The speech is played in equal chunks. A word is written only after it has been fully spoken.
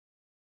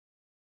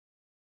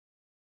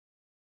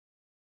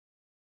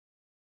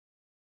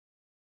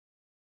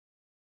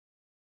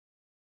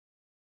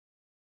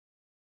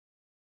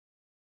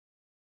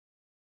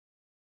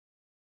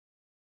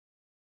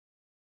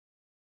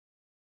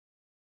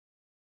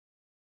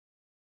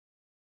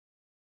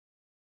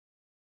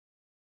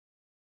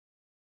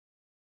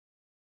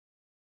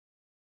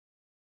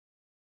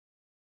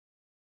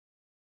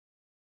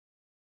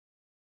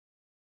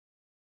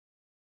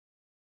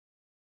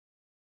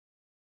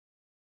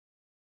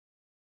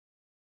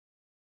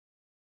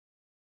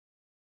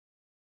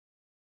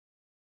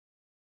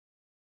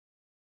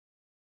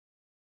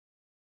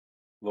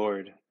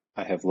Lord,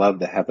 I have loved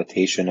the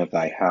habitation of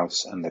thy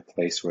house and the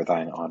place where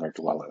thine honour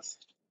dwelleth.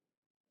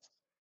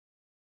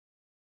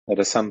 Let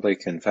us humbly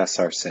confess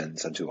our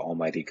sins unto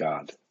Almighty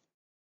God.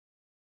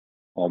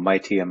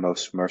 Almighty and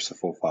most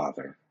merciful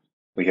Father,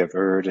 we have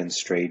erred and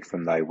strayed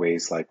from thy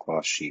ways like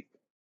lost sheep.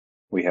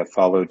 We have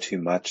followed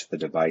too much the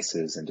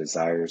devices and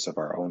desires of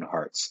our own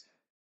hearts.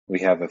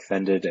 We have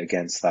offended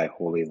against thy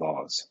holy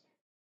laws.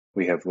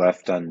 We have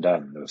left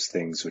undone those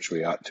things which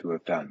we ought to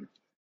have done.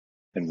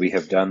 And we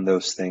have done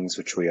those things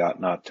which we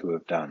ought not to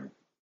have done,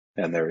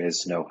 and there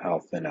is no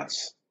health in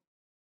us.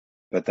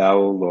 But thou,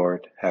 O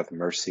Lord, have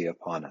mercy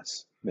upon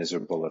us,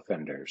 miserable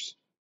offenders.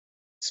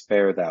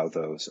 Spare thou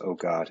those, O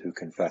God, who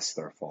confess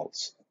their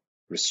faults.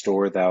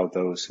 Restore thou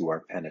those who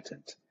are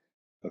penitent,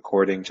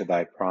 according to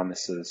thy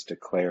promises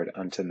declared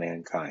unto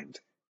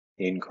mankind,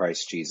 in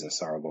Christ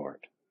Jesus our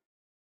Lord.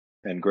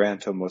 And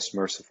grant, O most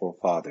merciful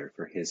Father,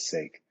 for his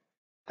sake,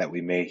 that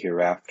we may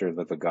hereafter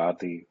live a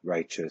godly,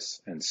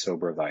 righteous, and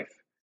sober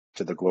life,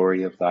 to the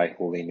glory of thy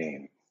holy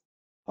name.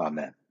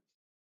 Amen.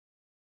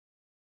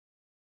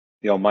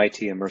 The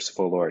Almighty and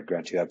merciful Lord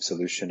grant you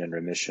absolution and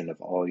remission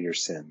of all your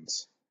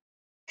sins,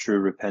 true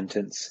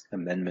repentance,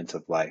 amendment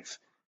of life,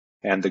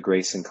 and the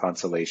grace and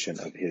consolation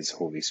of his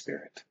Holy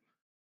Spirit.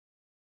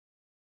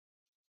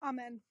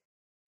 Amen.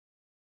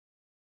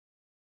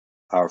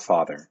 Our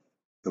Father,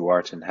 who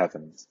art in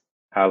heaven,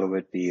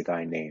 hallowed be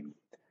thy name.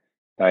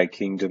 Thy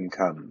kingdom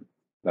come,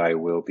 thy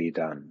will be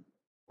done,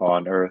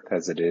 on earth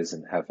as it is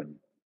in heaven.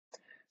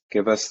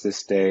 Give us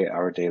this day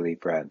our daily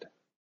bread,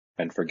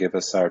 and forgive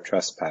us our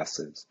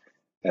trespasses,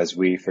 as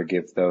we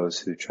forgive those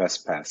who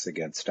trespass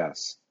against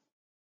us.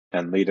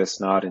 And lead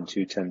us not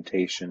into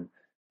temptation,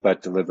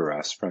 but deliver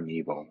us from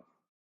evil.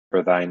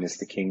 For thine is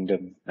the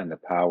kingdom, and the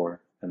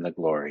power, and the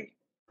glory,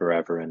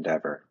 forever and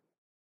ever.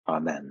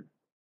 Amen.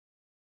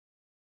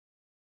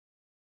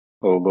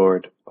 O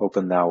Lord,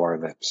 open thou our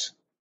lips.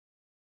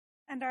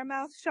 And our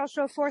mouth shall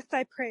show forth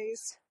thy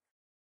praise.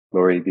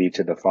 Glory be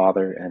to the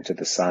Father, and to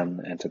the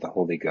Son, and to the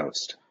Holy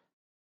Ghost.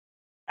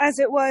 As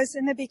it was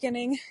in the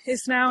beginning,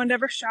 is now, and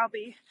ever shall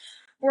be,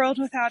 world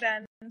without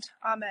end.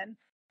 Amen.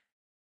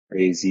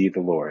 Praise ye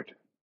the Lord.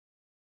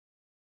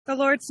 The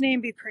Lord's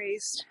name be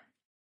praised.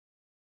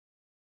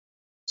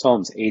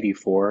 Psalms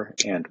 84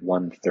 and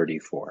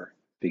 134,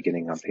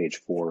 beginning on page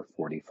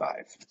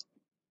 445.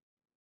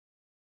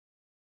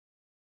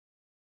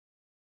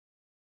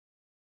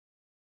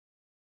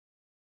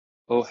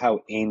 O how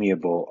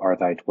amiable are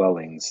thy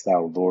dwellings,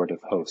 thou Lord of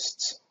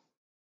hosts!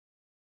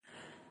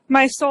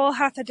 My soul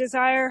hath a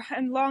desire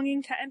and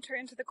longing to enter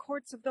into the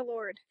courts of the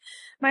Lord.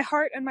 My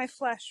heart and my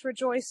flesh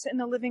rejoice in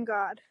the living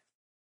God.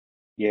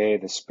 Yea,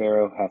 the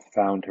sparrow hath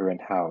found her an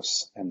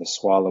house, and the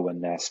swallow a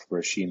nest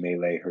where she may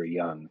lay her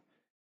young,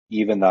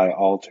 even thy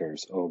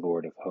altars, O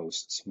Lord of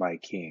hosts, my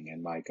King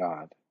and my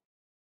God.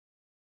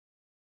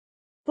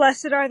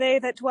 Blessed are they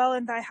that dwell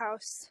in thy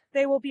house.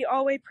 They will be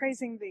always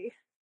praising thee.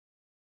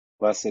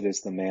 Blessed is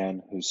the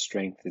man whose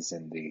strength is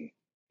in thee,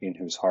 in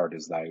whose heart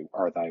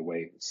are thy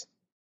ways.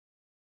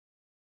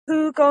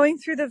 Who, going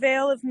through the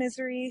vale of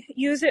misery,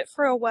 use it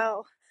for a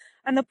well,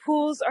 and the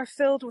pools are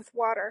filled with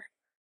water.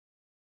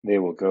 They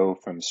will go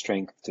from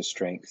strength to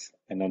strength,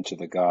 and unto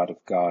the God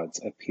of gods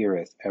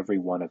appeareth every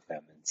one of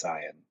them in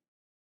Zion.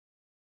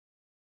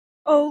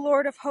 O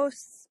Lord of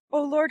hosts,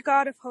 O Lord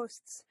God of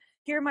hosts,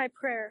 hear my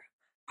prayer.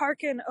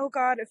 Hearken, O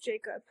God of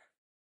Jacob.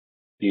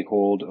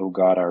 Behold, O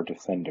God our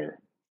defender,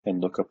 and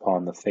look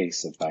upon the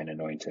face of thine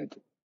anointed.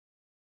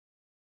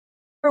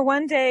 For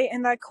one day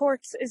in thy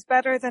courts is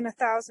better than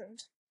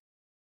 1,000.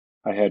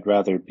 I had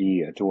rather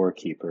be a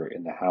doorkeeper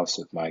in the house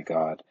of my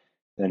God,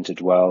 than to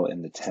dwell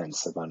in the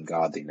tents of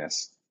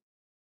ungodliness.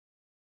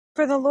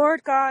 For the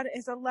Lord God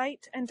is a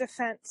light and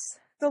defense.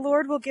 The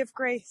Lord will give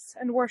grace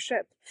and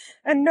worship,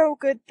 and no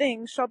good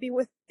thing shall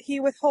he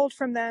withhold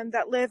from them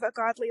that live a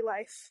godly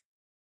life.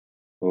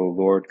 O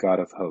Lord God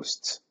of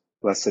hosts,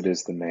 blessed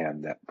is the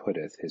man that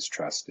putteth his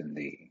trust in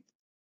thee.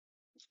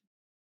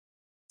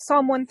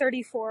 Psalm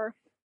 134.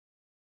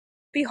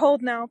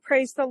 Behold now,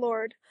 praise the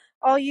Lord,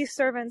 all ye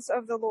servants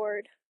of the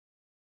Lord.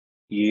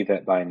 Ye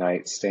that by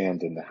night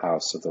stand in the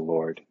house of the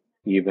Lord,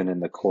 even in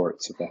the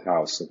courts of the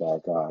house of our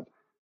God.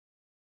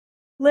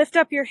 Lift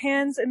up your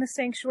hands in the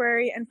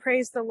sanctuary and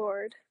praise the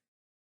Lord.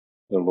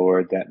 The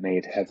Lord that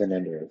made heaven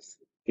and earth,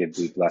 give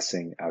thee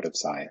blessing out of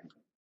Zion.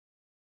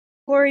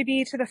 Glory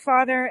be to the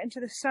Father, and to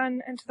the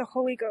Son, and to the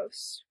Holy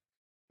Ghost.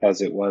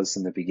 As it was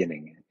in the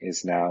beginning,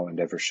 is now, and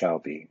ever shall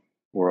be,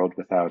 world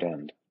without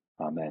end.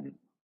 Amen.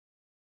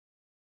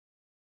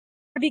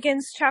 Here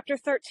begins chapter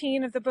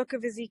 13 of the book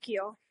of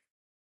Ezekiel.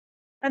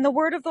 And the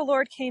word of the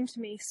Lord came to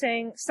me,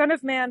 saying, Son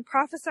of man,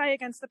 prophesy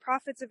against the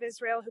prophets of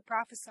Israel who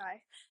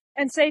prophesy,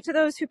 and say to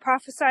those who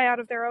prophesy out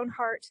of their own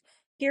heart,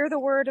 Hear the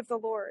word of the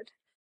Lord.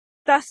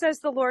 Thus says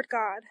the Lord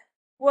God,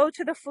 Woe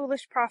to the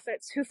foolish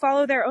prophets who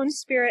follow their own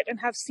spirit and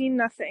have seen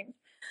nothing.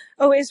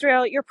 O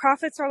Israel, your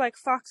prophets are like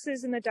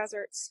foxes in the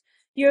deserts.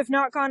 You have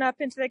not gone up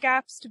into the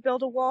gaps to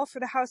build a wall for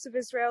the house of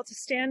Israel to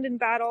stand in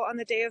battle on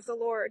the day of the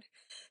Lord.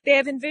 They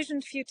have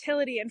envisioned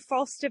futility and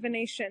false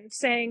divination,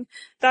 saying,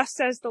 'Thus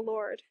says the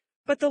Lord.'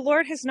 But the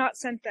Lord has not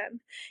sent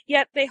them,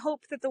 yet they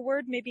hope that the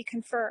word may be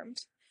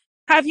confirmed.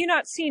 Have you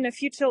not seen a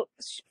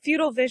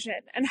futile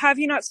vision, and have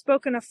you not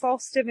spoken a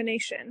false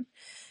divination?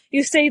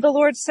 You say, 'The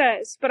Lord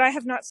says,' but I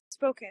have not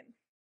spoken.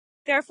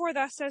 Therefore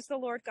thus says the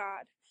Lord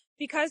God,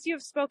 because you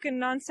have spoken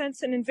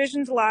nonsense and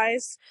envisioned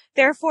lies,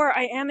 therefore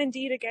I am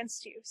indeed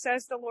against you,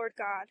 says the Lord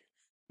God.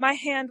 My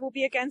hand will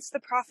be against the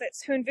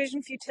prophets who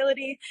envision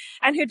futility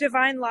and who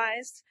divine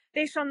lies.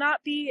 They shall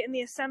not be in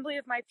the assembly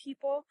of my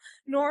people,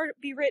 nor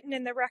be written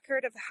in the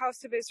record of the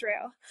house of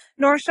Israel,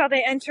 nor shall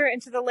they enter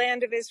into the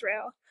land of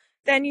Israel.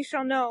 Then you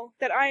shall know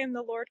that I am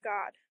the Lord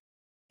God.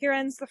 Here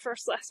ends the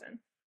first lesson.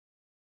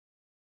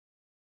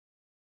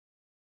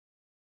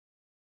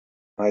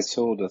 My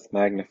soul doth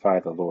magnify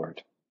the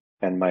Lord,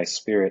 and my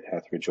spirit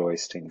hath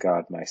rejoiced in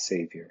God my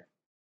Saviour.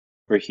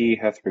 For he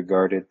hath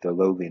regarded the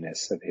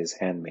lowliness of his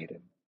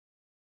handmaiden.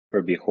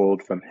 For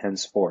behold, from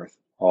henceforth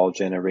all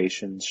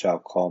generations shall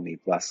call me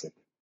blessed.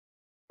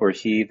 For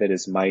he that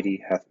is mighty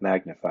hath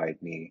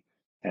magnified me,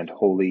 and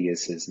holy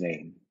is his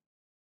name.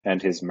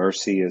 And his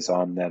mercy is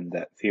on them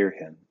that fear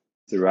him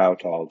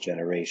throughout all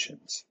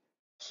generations.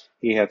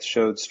 He hath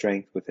showed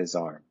strength with his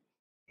arm.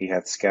 He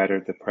hath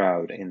scattered the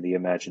proud in the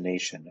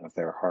imagination of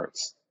their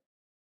hearts.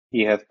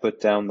 He hath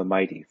put down the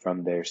mighty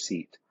from their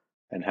seat,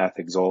 and hath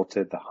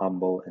exalted the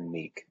humble and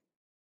meek.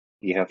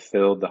 He hath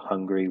filled the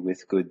hungry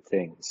with good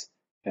things,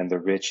 and the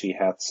rich he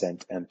hath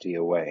sent empty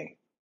away.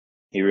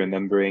 He,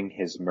 remembering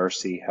his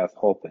mercy, hath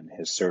holpen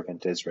his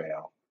servant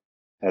Israel,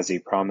 as he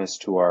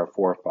promised to our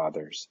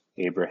forefathers,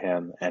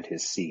 Abraham and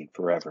his seed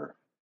forever.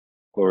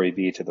 Glory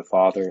be to the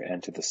Father,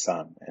 and to the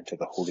Son, and to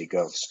the Holy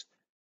Ghost,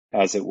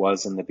 as it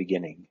was in the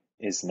beginning,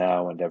 is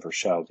now, and ever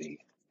shall be,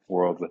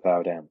 world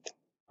without end.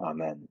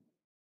 Amen.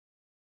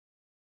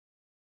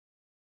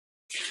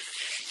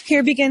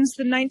 Here begins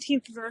the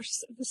 19th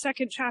verse of the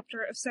second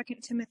chapter of 2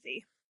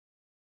 Timothy.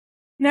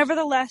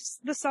 Nevertheless,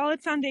 the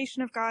solid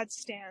foundation of God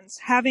stands,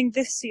 having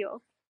this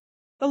seal: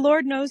 the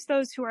Lord knows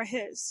those who are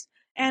his,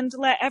 and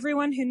let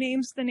everyone who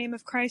names the name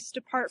of Christ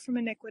depart from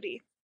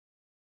iniquity.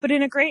 But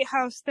in a great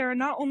house there are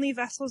not only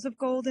vessels of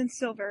gold and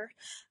silver,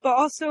 but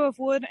also of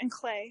wood and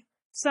clay,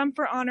 some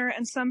for honor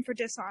and some for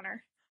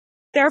dishonor.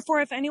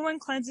 Therefore, if anyone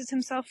cleanses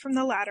himself from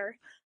the latter,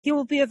 he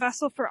will be a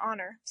vessel for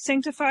honor,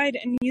 sanctified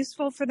and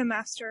useful for the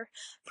master,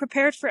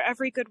 prepared for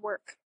every good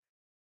work.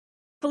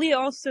 Flee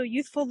also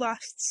youthful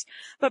lusts,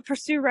 but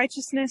pursue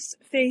righteousness,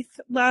 faith,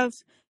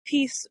 love,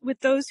 peace with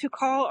those who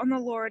call on the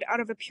Lord out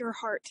of a pure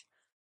heart.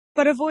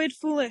 But avoid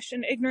foolish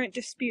and ignorant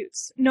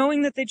disputes,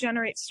 knowing that they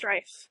generate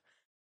strife.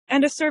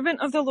 And a servant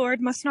of the Lord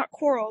must not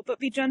quarrel, but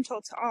be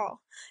gentle to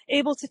all,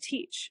 able to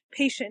teach,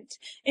 patient,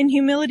 in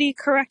humility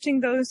correcting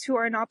those who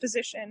are in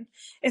opposition,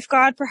 if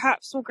God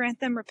perhaps will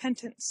grant them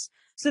repentance,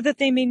 so that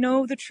they may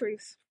know the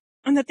truth,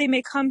 and that they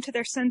may come to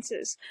their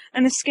senses,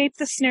 and escape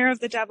the snare of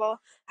the devil,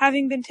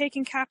 having been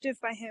taken captive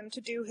by him to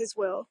do his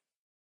will.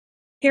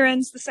 Here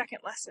ends the second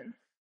lesson.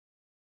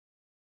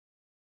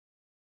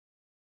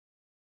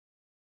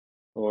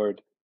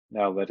 Lord,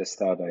 now lettest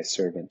thou thy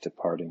servant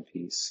depart in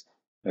peace,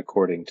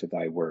 according to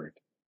thy word.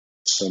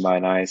 For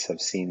mine eyes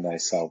have seen thy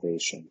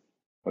salvation,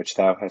 which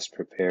thou hast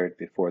prepared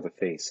before the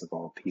face of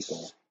all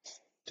people,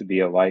 to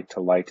be a light to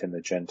lighten the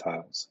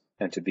Gentiles,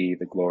 and to be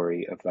the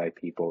glory of thy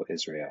people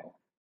Israel.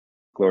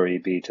 Glory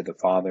be to the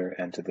Father,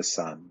 and to the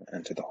Son,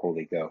 and to the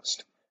Holy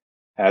Ghost,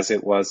 as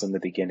it was in the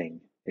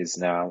beginning, is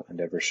now, and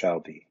ever shall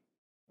be,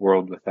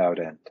 world without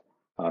end.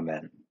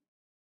 Amen.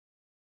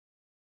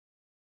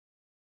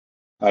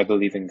 I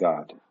believe in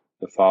God,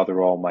 the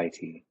Father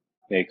Almighty,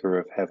 maker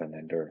of heaven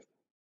and earth,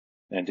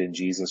 and in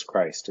Jesus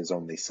Christ, his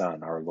only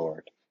Son, our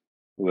Lord,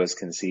 who was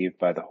conceived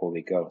by the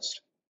Holy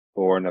Ghost,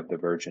 born of the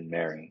Virgin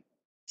Mary,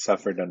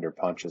 suffered under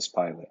Pontius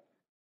Pilate,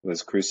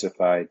 was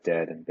crucified,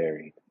 dead, and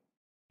buried.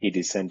 He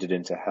descended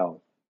into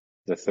hell.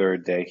 The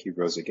third day he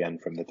rose again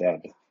from the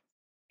dead.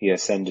 He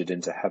ascended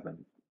into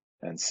heaven,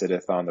 and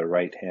sitteth on the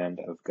right hand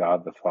of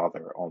God the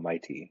Father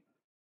Almighty.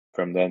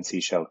 From thence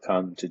he shall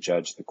come to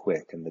judge the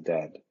quick and the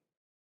dead.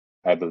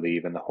 I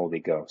believe in the Holy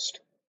Ghost,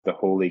 the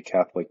Holy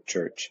Catholic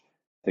Church,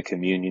 the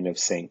communion of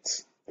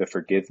saints, the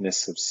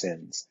forgiveness of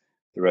sins,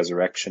 the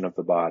resurrection of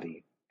the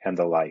body, and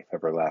the life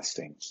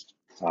everlasting.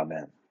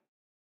 Amen.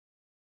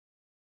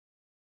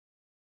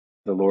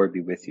 The Lord be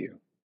with you.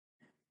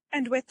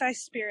 And with thy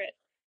spirit.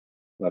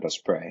 Let us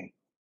pray.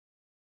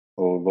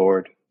 O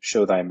Lord,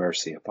 show thy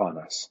mercy upon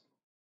us.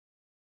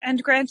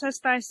 And grant us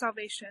thy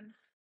salvation.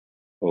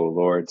 O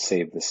Lord,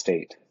 save the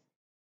state.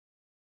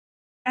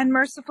 And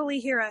mercifully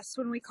hear us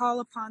when we call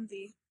upon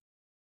thee.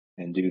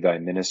 Endue thy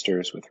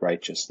ministers with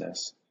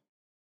righteousness.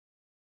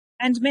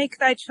 And make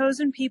thy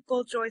chosen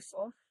people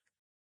joyful.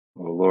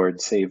 O Lord,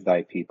 save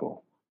thy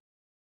people.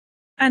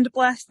 And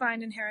bless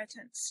thine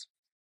inheritance.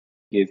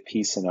 Give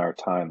peace in our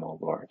time, O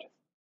Lord.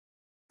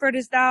 For it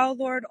is thou,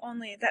 Lord,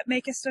 only, that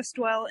makest us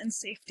dwell in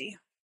safety.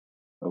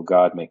 O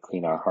God, make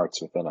clean our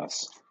hearts within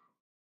us.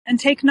 and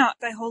take not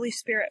thy Holy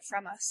Spirit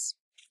from us.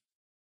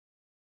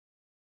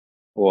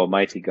 O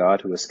Almighty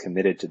God, who has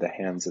committed to the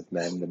hands of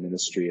men the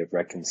ministry of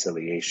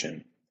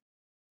reconciliation,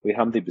 we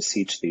humbly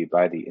beseech thee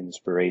by the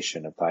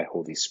inspiration of thy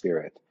Holy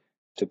Spirit,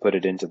 to put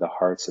it into the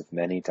hearts of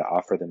many to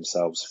offer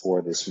themselves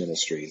for this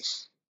ministry,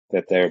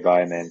 that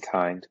thereby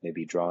mankind may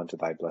be drawn to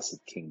thy blessed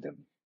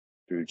kingdom,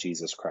 through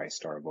Jesus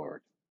Christ our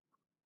Lord.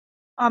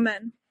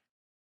 Amen.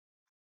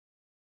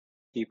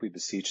 Keep, we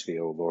beseech thee,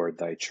 O Lord,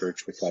 thy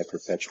church with thy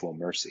perpetual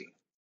mercy,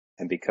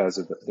 and because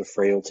of the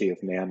frailty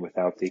of man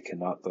without thee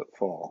cannot but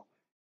fall,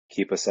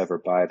 keep us ever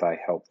by thy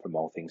help from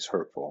all things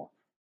hurtful,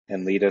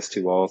 and lead us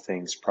to all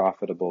things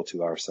profitable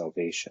to our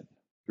salvation,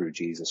 through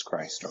Jesus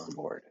Christ our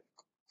Lord.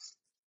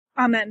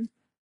 Amen.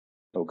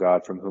 O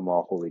God, from whom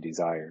all holy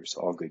desires,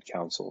 all good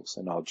counsels,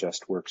 and all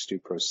just works do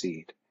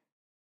proceed,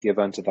 give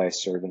unto thy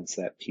servants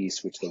that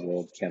peace which the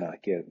world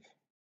cannot give,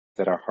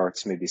 that our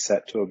hearts may be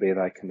set to obey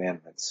thy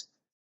commandments,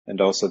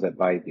 and also that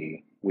by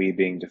thee, we,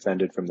 being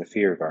defended from the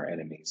fear of our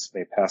enemies,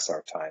 may pass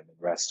our time in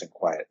rest and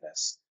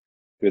quietness,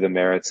 through the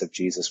merits of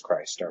Jesus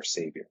Christ our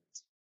Savior.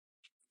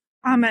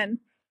 Amen.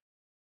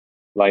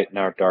 Lighten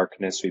our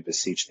darkness, we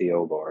beseech thee,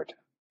 O Lord,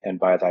 and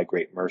by thy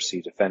great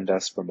mercy defend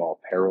us from all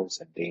perils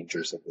and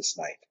dangers of this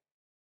night,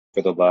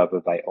 for the love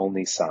of thy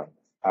only Son,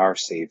 our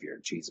Savior,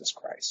 Jesus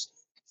Christ.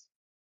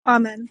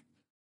 Amen.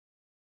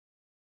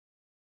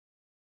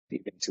 Good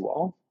evening to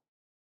all.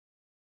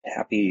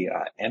 Happy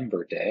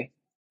Ember Day.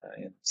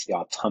 It's the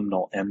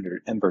autumnal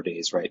Ember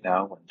days right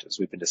now, and as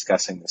we've been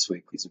discussing this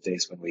week, these are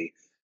days when we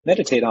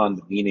meditate on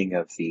the meaning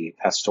of the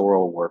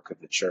pastoral work of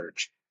the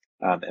church,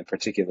 and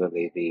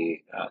particularly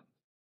we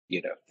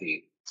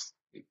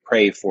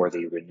pray for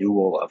the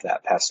renewal of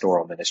that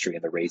pastoral ministry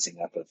and the raising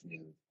up of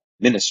new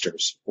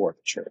ministers for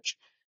the church.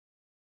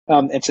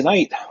 And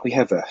tonight we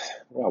have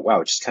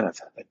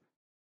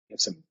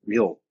some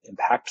real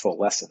impactful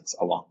lessons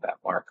along that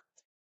mark.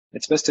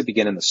 It's best to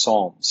begin in the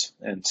Psalms.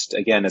 And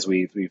again, as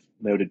we've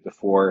noted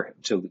before,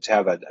 to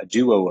have a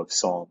duo of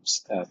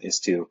Psalms is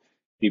to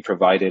be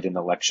provided in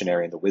the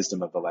lectionary and the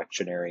wisdom of the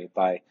lectionary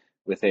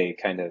with a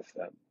kind of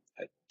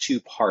a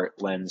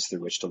two-part lens through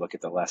which to look at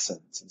the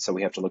lessons. And so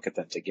we have to look at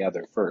them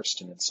together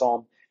first. And in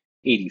Psalm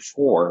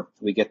 84,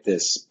 we get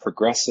this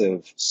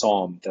progressive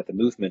psalm that the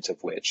movement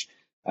of which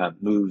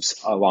moves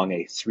along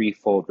a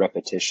threefold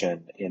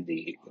repetition in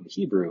the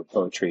Hebrew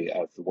poetry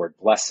of the word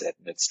blessed.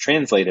 And it's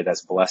translated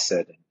as blessed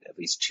in at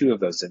least two of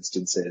those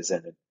instances,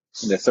 and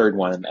in the third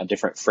one, a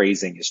different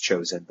phrasing is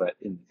chosen, but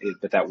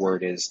that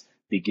word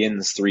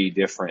begins three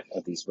different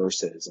of these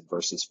verses in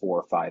verses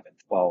 4, 5, and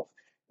 12.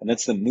 And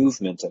that's the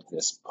movement of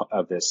this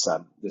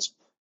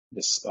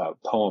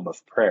poem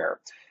of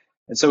prayer.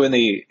 And so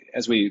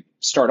as we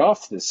start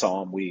off this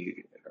psalm,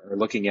 we are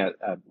looking at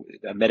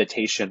a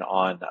meditation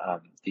on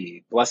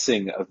the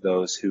blessing of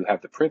those who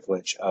have the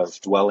privilege of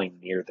dwelling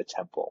near the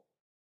temple.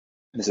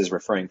 This is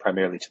referring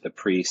primarily to the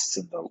priests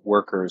and the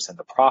workers and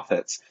the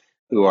prophets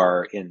who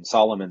are in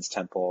Solomon's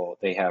temple.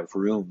 They have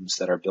rooms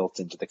that are built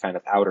into the kind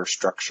of outer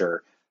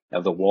structure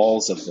of the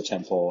walls of the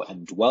temple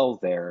and dwell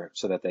there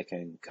so that they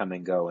can come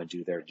and go and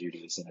do their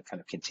duties in a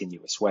kind of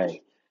continuous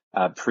way.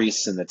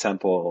 Priests in the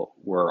temple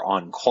were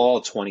on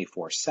call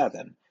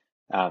 24/7.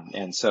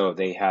 And so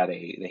they had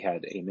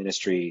a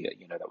ministry,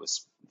 that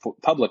was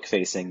public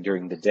facing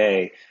during the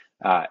day,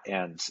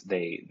 and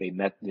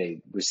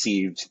they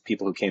received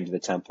people who came to the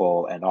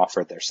temple and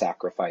offered their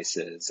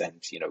sacrifices,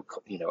 and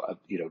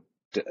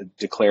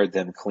declared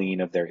them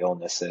clean of their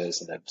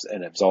illnesses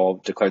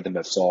and declared them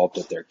absolved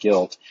of their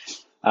guilt.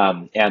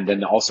 And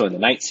then also in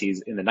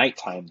the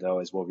nighttime, though,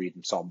 as we'll read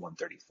in Psalm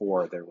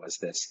 134, there was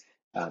this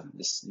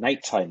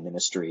nighttime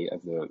ministry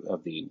of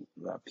the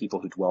people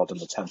who dwelled in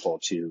the temple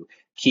to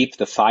keep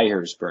the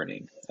fires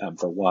burning,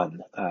 for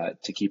one,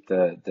 to keep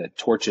the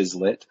torches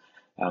lit,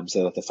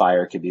 so that the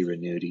fire could be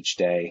renewed each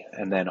day,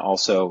 and then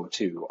also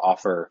to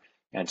offer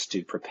and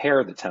to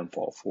prepare the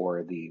temple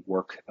for the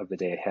work of the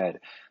day ahead.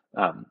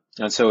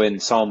 And so in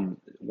Psalm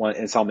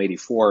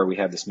 84, we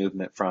have this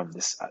movement from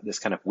this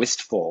kind of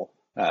wistful,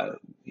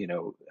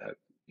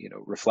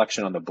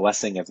 reflection on the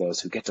blessing of those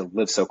who get to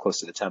live so close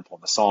to the temple.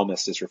 And the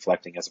psalmist is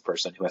reflecting as a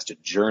person who has to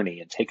journey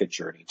and take a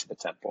journey to the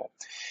temple.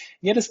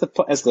 Yet as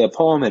the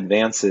poem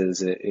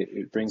advances,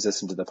 it brings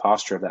us into the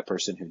posture of that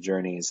person who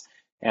journeys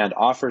and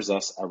offers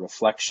us a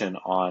reflection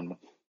on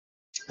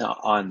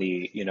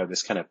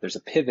this kind of, there's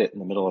a pivot in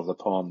the middle of the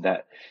poem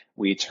that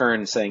we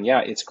turn saying,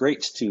 yeah, it's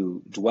great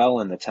to dwell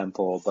in the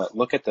temple, but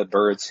look at the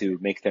birds who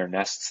make their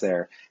nests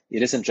there.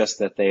 It isn't just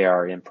that they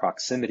are in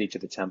proximity to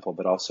the temple,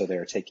 but also they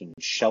are taking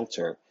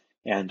shelter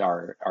and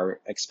are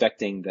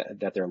expecting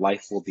that their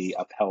life will be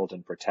upheld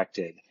and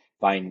protected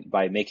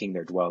by making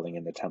their dwelling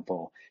in the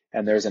temple.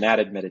 And there's an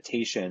added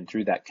meditation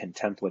through that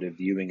contemplative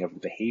viewing of the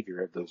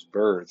behavior of those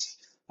birds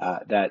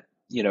that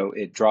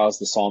it draws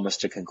the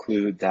psalmist to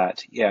conclude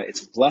that, yeah,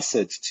 it's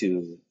blessed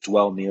to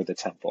dwell near the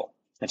temple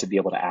and to be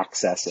able to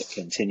access it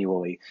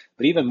continually.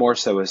 But even more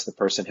so is the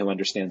person who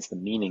understands the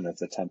meaning of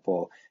the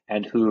temple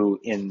and who,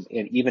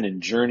 even in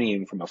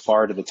journeying from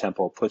afar to the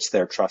temple, puts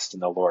their trust in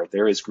the Lord.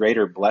 There is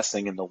greater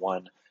blessing in the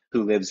one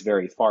who lives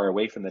very far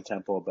away from the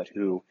temple, but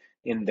who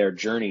in their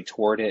journey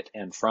toward it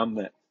and from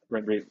it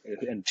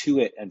and to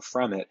it and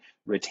from it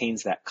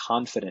retains that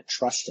confident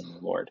trust in the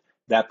Lord,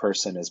 that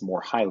person is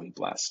more highly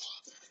blessed.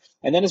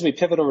 And then as we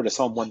pivot over to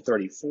Psalm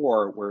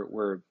 134,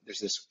 where there's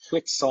this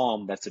quick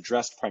psalm that's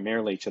addressed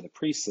primarily to the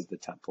priests of the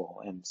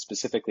temple, and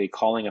specifically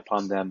calling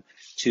upon them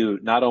to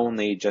not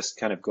only just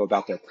kind of go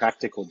about their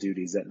practical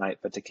duties at night,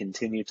 but to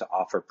continue to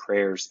offer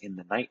prayers in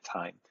the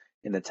nighttime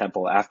in the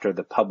temple after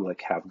the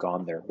public have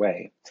gone their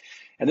way.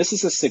 And this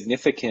is a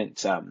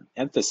significant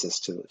emphasis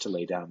to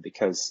lay down,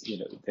 because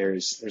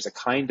there's a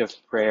kind of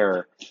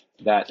prayer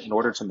that in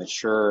order to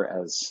mature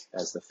as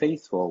the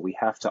faithful, we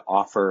have to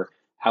offer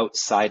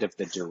outside of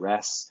the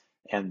duress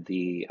and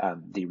the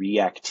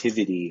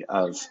reactivity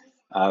of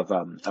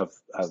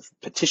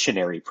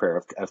petitionary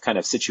prayer, of kind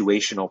of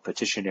situational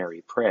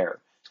petitionary prayer.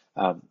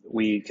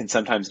 We can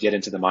sometimes get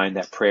into the mind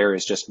that prayer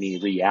is just me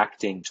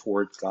reacting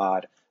towards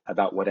God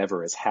about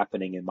whatever is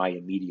happening in my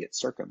immediate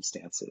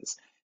circumstances.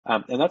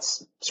 And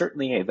that's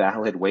certainly a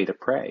valid way to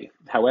pray.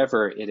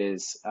 However, it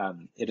is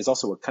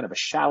also a kind of a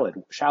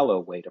shallow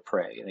way to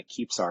pray, and it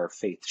keeps our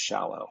faith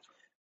shallow.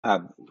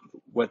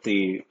 What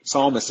the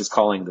psalmist is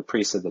calling the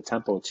priests of the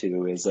temple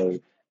to is a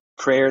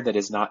prayer that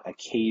is not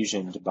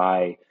occasioned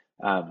by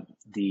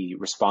the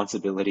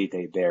responsibility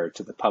they bear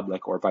to the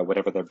public or by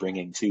whatever they're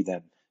bringing to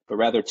them, but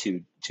rather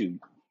to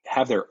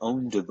have their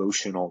own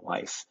devotional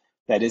life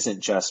that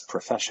isn't just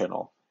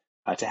professional,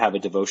 to have a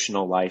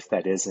devotional life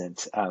that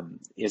isn't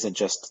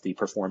just the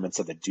performance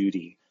of a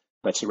duty,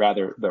 but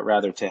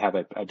rather to have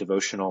a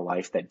devotional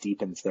life that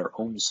deepens their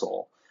own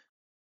soul.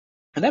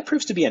 And that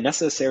proves to be a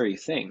necessary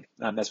thing.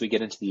 As we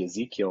get into the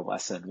Ezekiel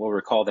lesson, we'll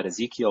recall that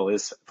Ezekiel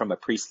is from a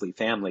priestly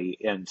family,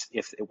 and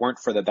if it weren't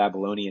for the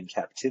Babylonian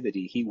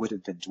captivity, he would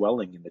have been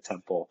dwelling in the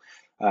temple,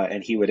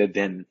 and he would have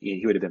been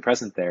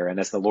present there. And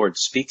as the Lord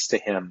speaks to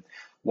him,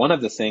 one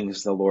of the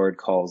things the Lord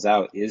calls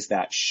out is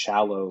that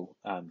shallow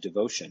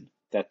devotion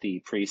that the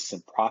priests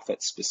and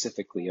prophets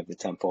specifically of the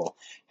temple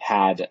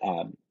had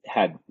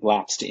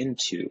lapsed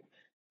into.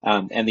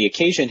 And the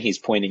occasion he's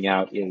pointing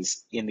out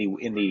is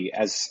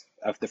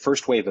as the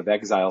first wave of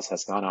exiles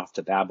has gone off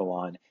to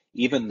Babylon,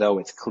 even though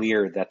it's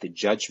clear that the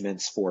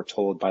judgments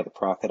foretold by the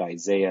prophet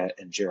Isaiah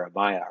and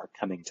Jeremiah are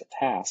coming to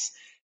pass,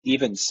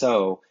 even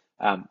so,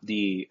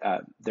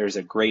 there's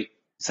a great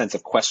sense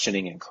of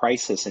questioning and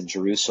crisis in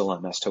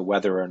Jerusalem as to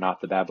whether or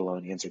not the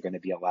Babylonians are going to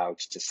be allowed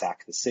to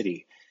sack the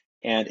city.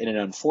 And in an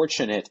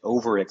unfortunate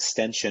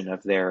overextension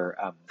of their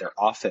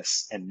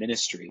office and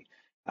ministry,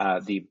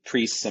 the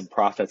priests and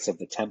prophets of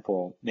the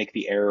temple make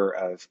the error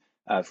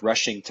of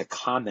rushing to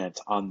comment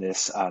on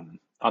this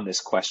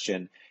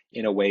question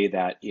in a way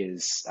that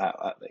is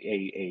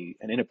an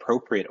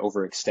inappropriate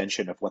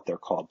overextension of what they're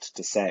called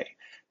to say.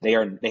 They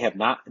have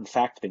not, in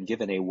fact, been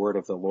given a word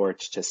of the Lord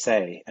to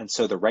say, and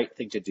so the right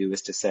thing to do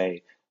is to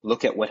say,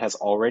 look at what has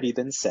already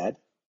been said,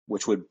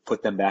 which would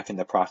put them back in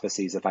the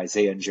prophecies of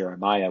Isaiah and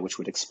Jeremiah, which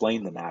would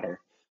explain the matter,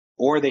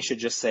 or they should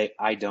just say,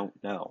 I don't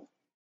know.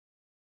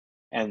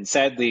 And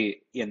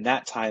sadly, in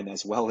that time,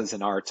 as well as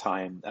in our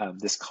time,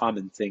 this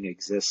common thing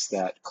exists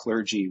that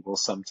clergy will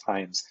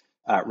sometimes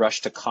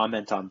rush to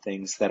comment on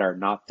things that are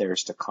not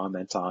theirs to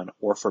comment on,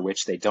 or for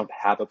which they don't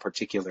have a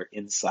particular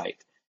insight.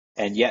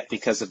 And yet,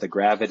 because of the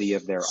gravity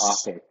of their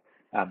office,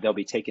 they'll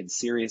be taken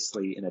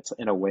seriously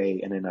in a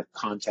way and in a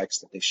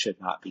context that they should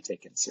not be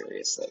taken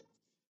seriously.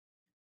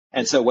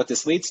 And so what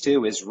this leads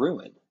to is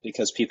ruin,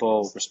 because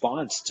people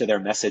respond to their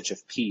message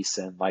of peace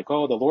and like,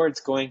 oh, the Lord's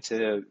going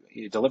to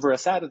deliver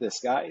us out of this,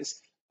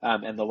 guys.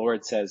 And the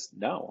Lord says,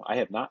 no, I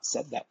have not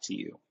said that to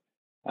you.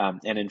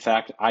 And in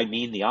fact, I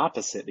mean the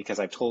opposite, because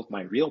I've told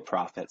my real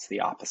prophets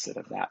the opposite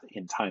of that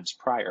in times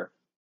prior.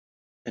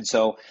 And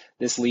so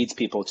this leads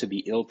people to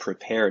be ill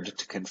prepared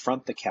to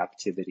confront the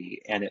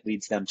captivity, and it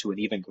leads them to an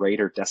even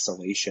greater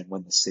desolation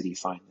when the city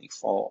finally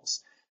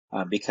falls.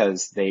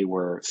 Because they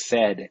were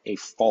fed a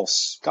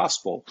false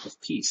gospel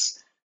of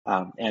peace.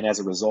 And as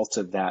a result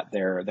of that,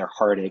 their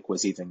heartache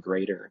was even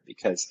greater,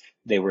 because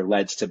they were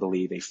led to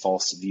believe a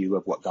false view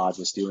of what God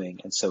was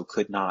doing, and so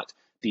could not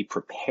be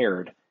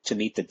prepared to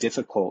meet the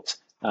difficult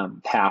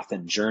path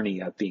and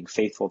journey of being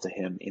faithful to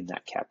him in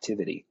that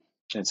captivity.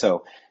 And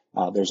so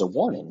there's a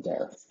warning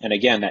there. And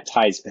again, that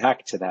ties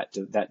back to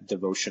that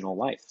devotional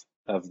life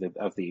of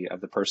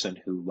the person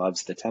who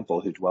loves the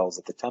temple, who dwells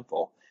at the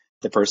temple,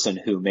 the person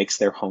who makes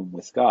their home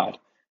with God,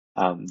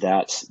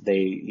 that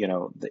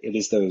it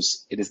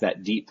is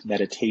that deep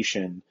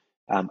meditation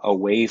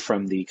away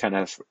from the kind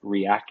of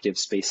reactive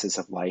spaces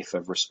of life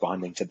of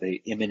responding to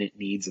the imminent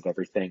needs of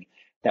everything,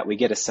 that we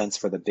get a sense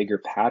for the bigger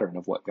pattern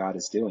of what God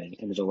is doing.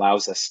 And it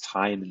allows us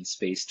time and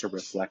space to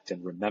reflect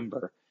and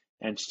remember,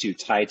 and to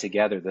tie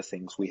together the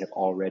things we have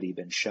already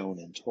been shown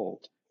and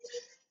told.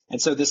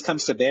 And so this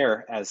comes to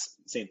bear as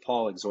St.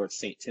 Paul exhorts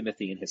St.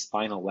 Timothy in his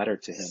final letter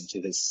to him, to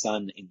his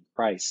son in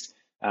Christ,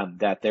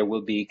 that there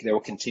will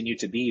continue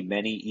to be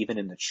many, even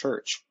in the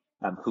church,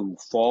 who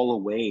fall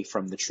away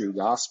from the true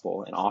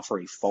gospel and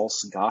offer a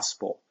false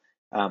gospel,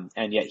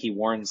 And yet he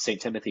warns St.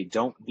 Timothy,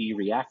 don't be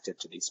reactive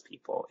to these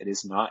people. It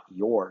is not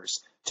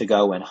yours to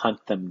go and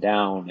hunt them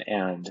down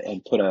and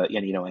put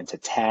and to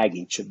tag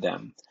each of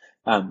them.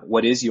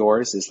 What is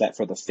yours is that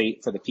for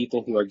the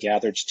people who are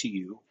gathered to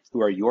you,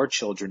 who are your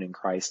children in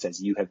Christ,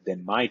 as you have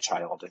been my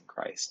child in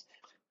Christ,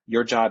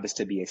 your job is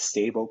to be a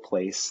stable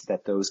place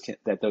that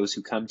those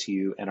who come to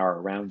you and are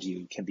around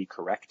you can be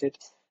corrected,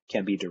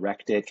 can be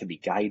directed, can be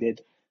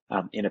guided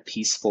in a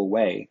peaceful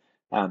way.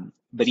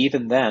 But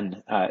even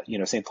then,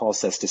 St. Paul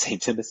says to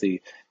St.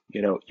 Timothy,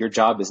 your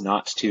job is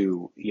not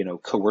to,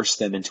 coerce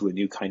them into a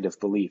new kind of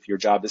belief. Your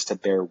job is to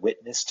bear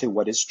witness to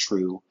what is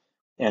true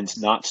and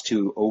not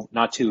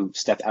to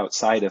step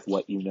outside of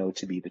what you know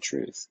to be the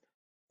truth.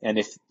 And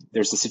if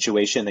there's a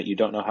situation that you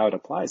don't know how it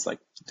applies, like,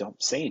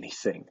 don't say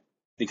anything.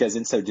 Because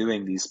in so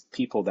doing, these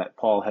people that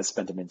Paul has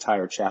spent an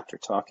entire chapter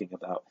talking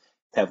about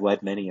have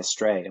led many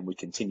astray and would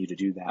continue to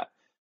do that.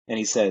 And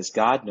he says,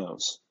 God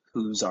knows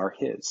whose are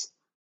his.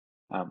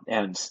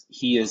 And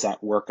he is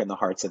at work in the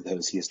hearts of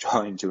those he is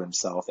drawing to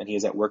himself, and he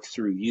is at work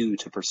through you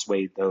to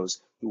persuade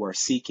those who are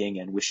seeking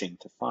and wishing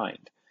to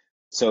find.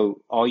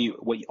 So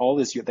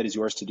that is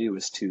yours to do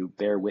is to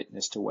bear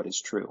witness to what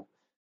is true.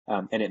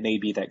 And it may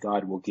be that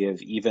God will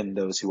give even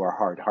those who are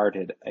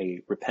hard-hearted a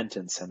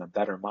repentance and a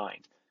better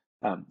mind,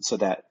 so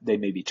that they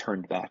may be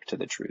turned back to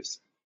the truth.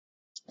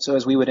 So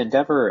as we would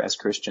endeavor as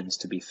Christians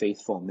to be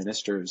faithful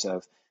ministers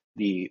of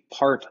the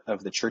part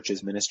of the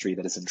church's ministry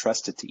that is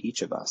entrusted to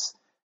each of us,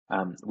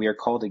 we are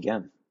called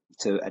again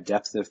to a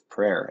depth of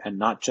prayer, and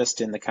not just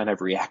in the kind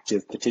of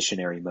reactive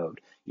petitionary mode,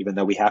 even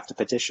though we have to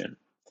petition,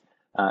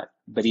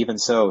 but even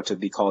so to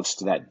be called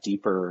to that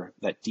deeper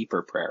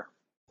prayer.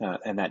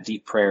 And that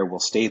deep prayer will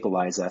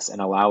stabilize us and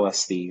allow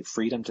us the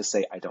freedom to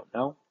say, I don't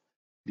know,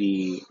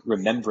 the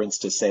remembrance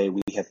to say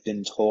we have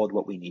been told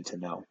what we need to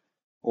know.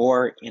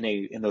 Or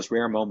in those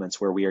rare moments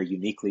where we are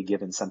uniquely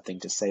given something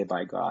to say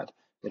by God,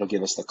 it'll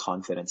give us the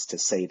confidence to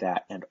say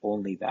that and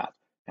only that,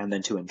 and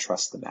then to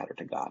entrust the matter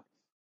to God.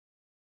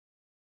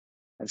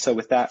 And so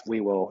with that,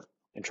 we will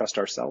entrust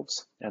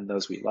ourselves and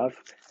those we love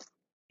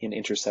in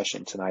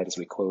intercession tonight as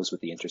we close with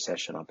the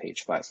intercession on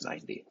page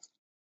 590.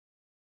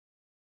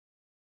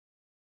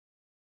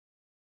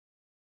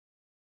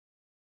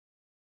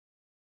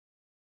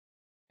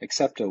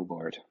 Accept, O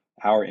Lord,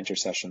 our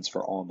intercessions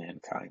for all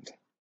mankind.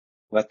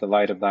 Let the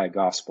light of thy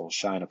gospel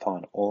shine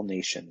upon all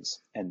nations,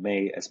 and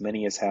may as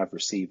many as have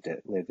received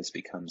it live as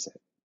becomes it.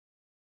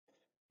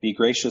 Be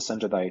gracious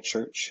unto thy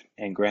church,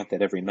 and grant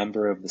that every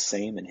member of the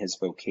same in his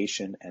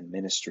vocation and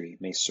ministry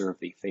may serve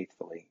thee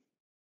faithfully.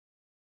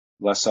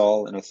 Bless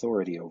all in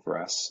authority over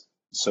us,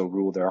 so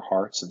rule their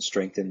hearts and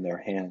strengthen their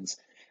hands,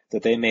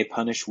 that they may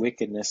punish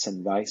wickedness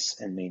and vice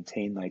and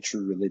maintain thy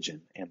true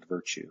religion and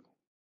virtue.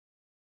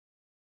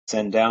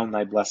 Send down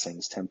thy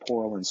blessings,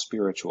 temporal and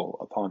spiritual,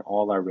 upon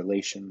all our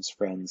relations,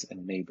 friends,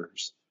 and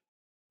neighbors.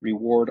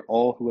 Reward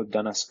all who have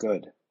done us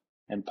good,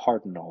 and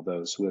pardon all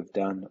those who have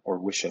done or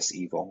wish us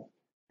evil,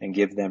 and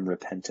give them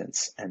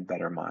repentance and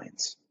better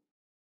minds.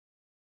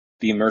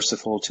 Be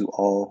merciful to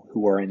all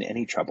who are in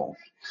any trouble.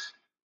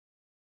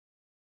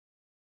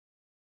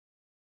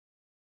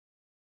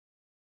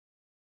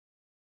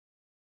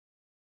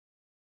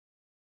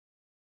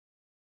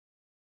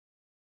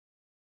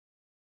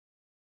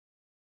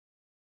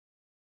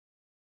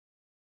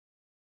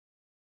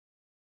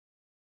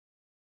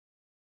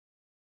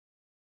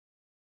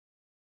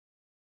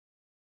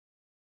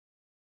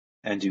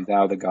 And do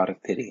thou, the God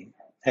of pity,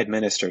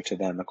 administer to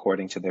them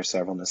according to their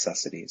several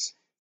necessities,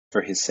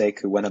 for his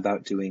sake who went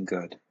about doing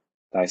good,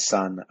 thy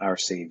Son, our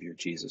Saviour,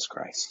 Jesus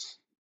Christ.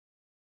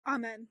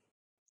 Amen.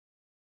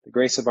 The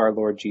grace of our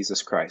Lord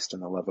Jesus Christ,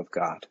 and the love of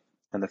God,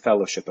 and the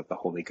fellowship of the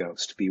Holy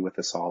Ghost be with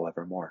us all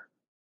evermore.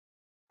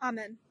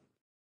 Amen.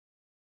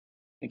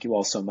 Thank you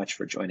all so much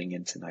for joining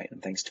in tonight,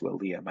 and thanks to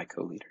Aaliyah, my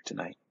co-leader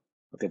tonight.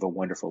 Hope you have a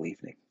wonderful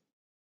evening.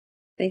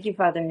 Thank you,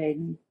 Father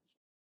Hayden.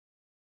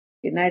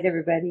 Good night,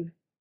 everybody.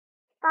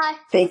 Bye.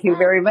 Thank you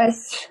very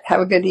much. Have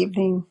a good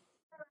evening.